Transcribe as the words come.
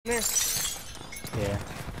Here. Yeah.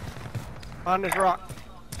 On this rock.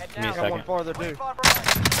 Give me a Got second. one farther, dude. I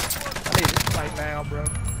need it right now, bro. If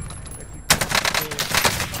you can.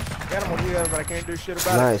 Got him on you, but I can't do shit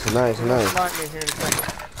about Nice, it. nice. Snipe me here in a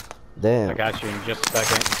second. Damn. I got you in just a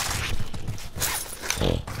second.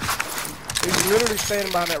 He's literally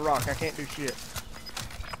standing behind that rock. I can't do shit.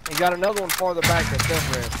 He got another one farther back that's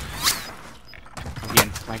self-res.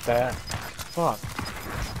 Again, like that. Fuck.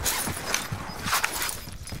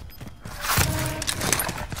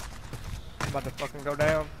 I'm about to fucking go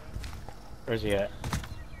down. Where's he at?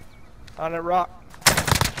 On that rock.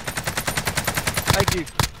 Thank you.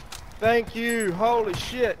 Thank you. Holy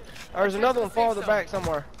shit. There's another one farther back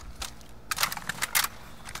somewhere.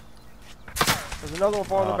 There's another one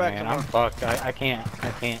farther back man, somewhere. I'm fucked. I can't. I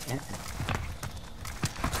got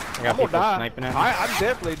I'm gonna people die. sniping at me. I'm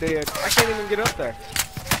definitely dead. I can't even get up there.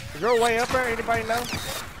 Is there a way up there? Anybody know?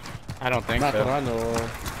 I don't think Not so. that I know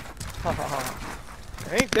of.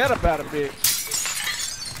 Ain't that about a bitch?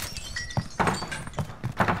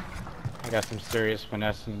 I got some serious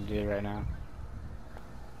finessing to do right now.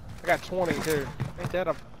 I got 20 too. Ain't that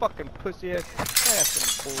a fucking pussy ass? That's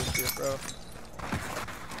some bullshit, bro.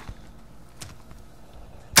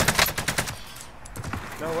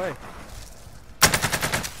 No way.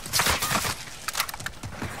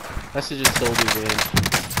 I should just sold you, man.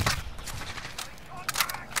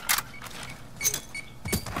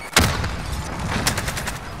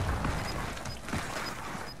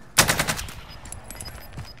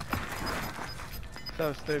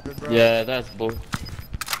 So stupid, bro. Yeah, that's bull.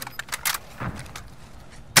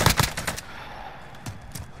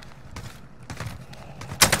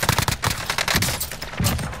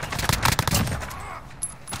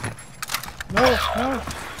 No, no.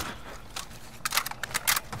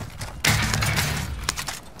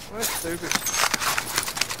 That's stupid.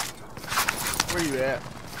 Where you at?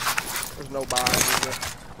 There's no buys, is there?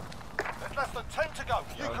 There's less than 10 to go.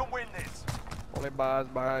 You can win this. Only buys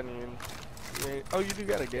behind you. And you ain't, oh, you do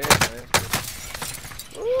got a gas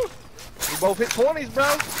mask. Woo. We both hit 20s,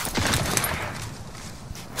 bro.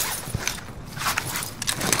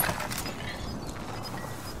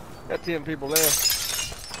 Got 10 people left.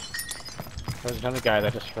 There's another guy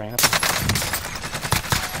that just ran up.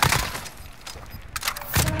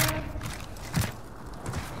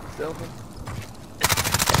 Stealthing.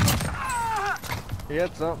 He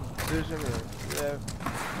had something. Vision or yeah.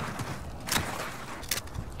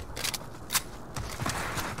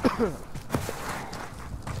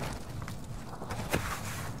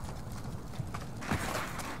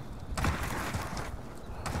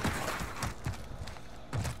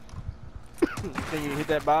 Think you can hit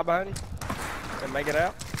that bar behind you and make it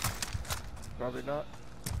out? Probably not.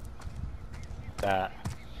 That.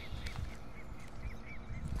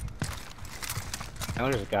 Oh,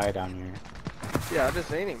 there's a guy down here. Yeah, I just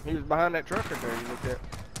seen him. He was behind that truck right there you looked at.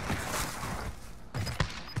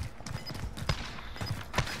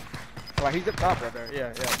 Like he's up top right there. Yeah,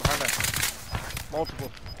 behind that.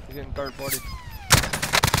 Multiple. He's in third party.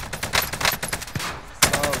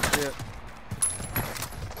 Oh shit.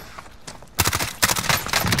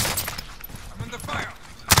 I'm under fire.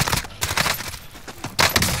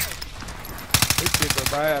 These kids are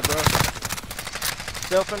bad, bro.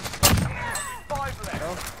 Selfing. 5 left. No?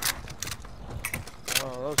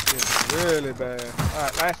 Oh, those kids are really bad.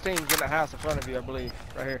 Alright, last team's in the house in front of you, I believe.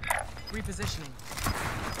 Right here. Repositioning.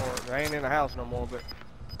 Or they ain't in the house no more, but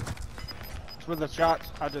it's with the shots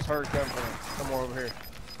I just heard come from somewhere over here.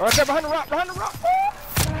 Right there behind the rock, behind the rock! Oh!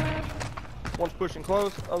 One's pushing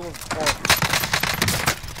close, other one's far.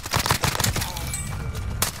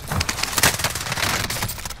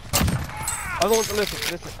 Other one's,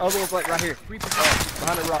 listen, other one's like right here.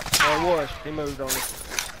 Behind the rock. Or it was, he moved on it.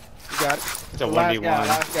 You got it. It's a The last 1v1. guy,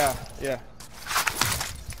 last guy, yeah.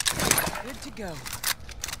 Good to go.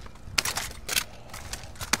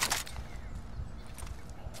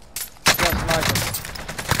 Got sniper.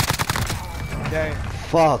 Okay.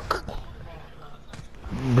 Fuck.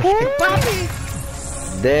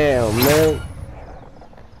 Damn, man.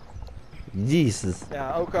 Jesus.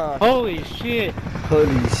 Yeah, Okan. Holy shit!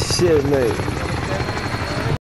 Holy shit, man.